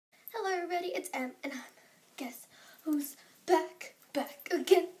everybody, it's Em, and guess who's back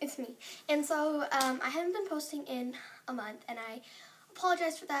again? It's me. And so, I haven't been posting in a month, and I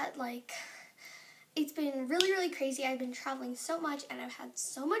apologize for that. Like, it's been really crazy. I've been traveling so much, and I've had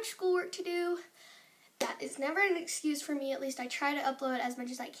so much schoolwork to do. That is never an excuse for me. At least I try to upload as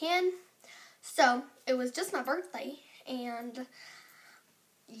much as I can. So, it was just my birthday, and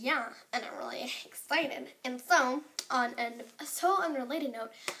yeah, and I'm really excited. And so, on a so unrelated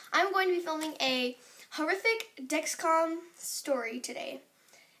note, I'm going to be filming a horrific Dexcomm story today.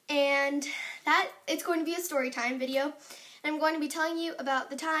 And it's going to be a story time video. And I'm going to be telling you about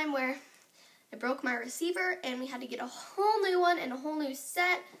the time where I broke my receiver and we had to get a whole new one and a whole new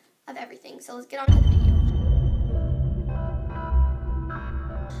set of everything. So let's get on to the video.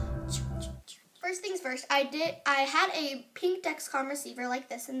 First things first, I had a pink Dexcomm receiver like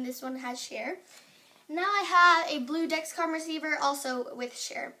this, and this one has share. Now I have a blue Dexcomm receiver also with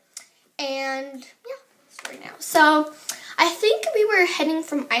share. And yeah, story now. So I think we were heading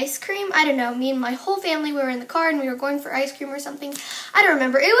from ice cream. I don't know, me and my whole family, we were in the car and we were going for ice cream or something. I don't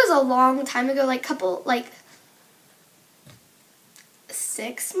remember. It was a long time ago, like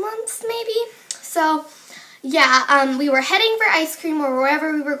 6 months maybe. So yeah, we were heading for ice cream or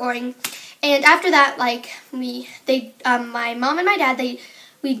wherever we were going. And after that, like, my mom and my dad,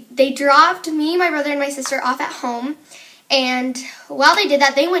 they dropped me, my brother, and my sister off at home. And while they did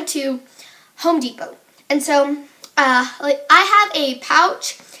that, they went to Home Depot. And so, I have a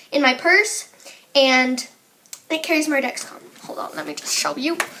pouch in my purse, and it carries my Dexcomm. Hold on, let me just show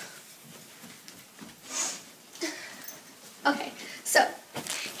you. Okay, so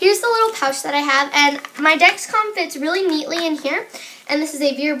here's the little pouch that I have, and my Dexcomm fits really neatly in here. And this is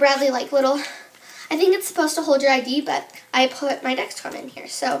a Vera Bradley, like, little, I think it's supposed to hold your ID, but I put my Dexcomm in here.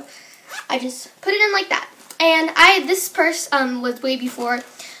 So I just put it in like that. And this purse was way before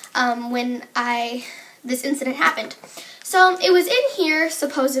when this incident happened. So it was in here,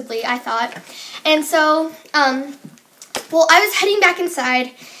 supposedly, I thought. And so, well, I was heading back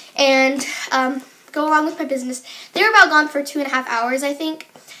inside and go along with my business. They were about gone for 2.5 hours, I think.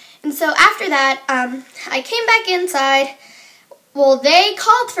 And so after that, I came back inside. Well, they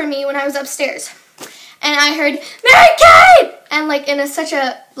called for me when I was upstairs, and I heard, "Mary-Kate!" and like in such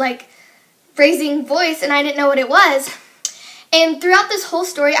a raising voice, and I didn't know what it was. And throughout this whole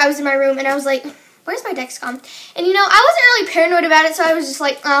story, I was in my room, and I was like, "Where's my Dexcomm?" And you know, I wasn't really paranoid about it, so I was just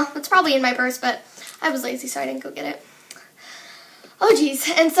like, "Oh, it's probably in my purse," but I was lazy, so I didn't go get it. Oh,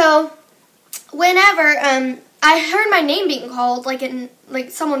 geez. And so whenever I heard my name being called, like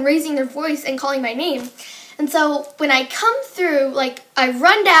someone raising their voice and calling my name. And so when I come through, I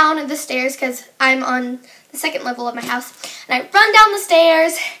run down the stairs because I'm on the second level of my house, and I run down the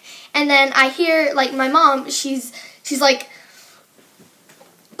stairs, and then I hear my mom. She's like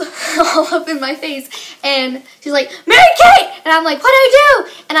all up in my face, and she's like, "Mary-Kate!" And I'm like, "What do I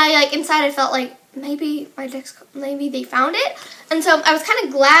do?" And I inside I felt like maybe maybe they found it, and so I was kind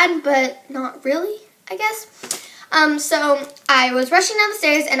of glad, but not really, I guess. So I was rushing down the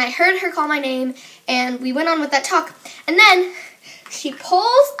stairs, and I heard her call my name, and we went on with that talk. And then she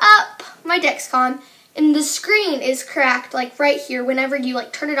pulls up my Dexcomm, and the screen is cracked, right here. Whenever you,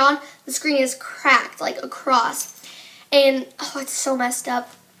 turn it on, the screen is cracked, across. And, oh, it's so messed up.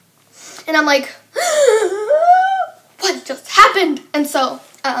 And I'm like, what just happened? And so,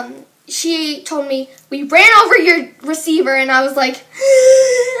 she told me, "We ran over your receiver," and I was like,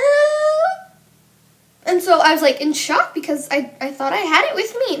 and so I was in shock because I thought I had it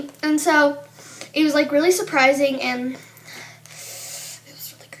with me. And so it was really surprising, and it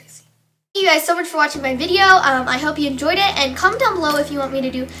was really crazy. Thank you guys so much for watching my video. I hope you enjoyed it, and comment down below if you want me to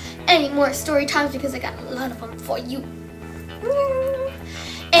do any more story times because I got a lot of them for you.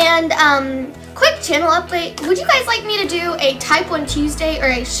 And quick channel update. Would you guys like me to do a Type 1 Tuesday or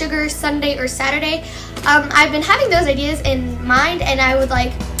a Sugar Sunday or Saturday? I've been having those ideas in mind, and I would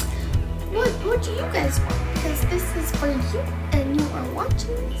what do you guys want? Because this is for you, and you are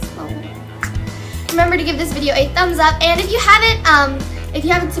watching this. So remember to give this video a thumbs up, and if you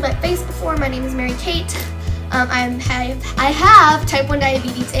haven't seen my face before, my name is Mary-Kate. I have Type 1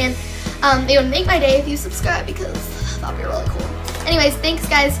 diabetes, and it would make my day if you subscribe because that would be really cool. Anyways, thanks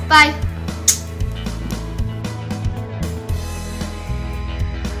guys. Bye.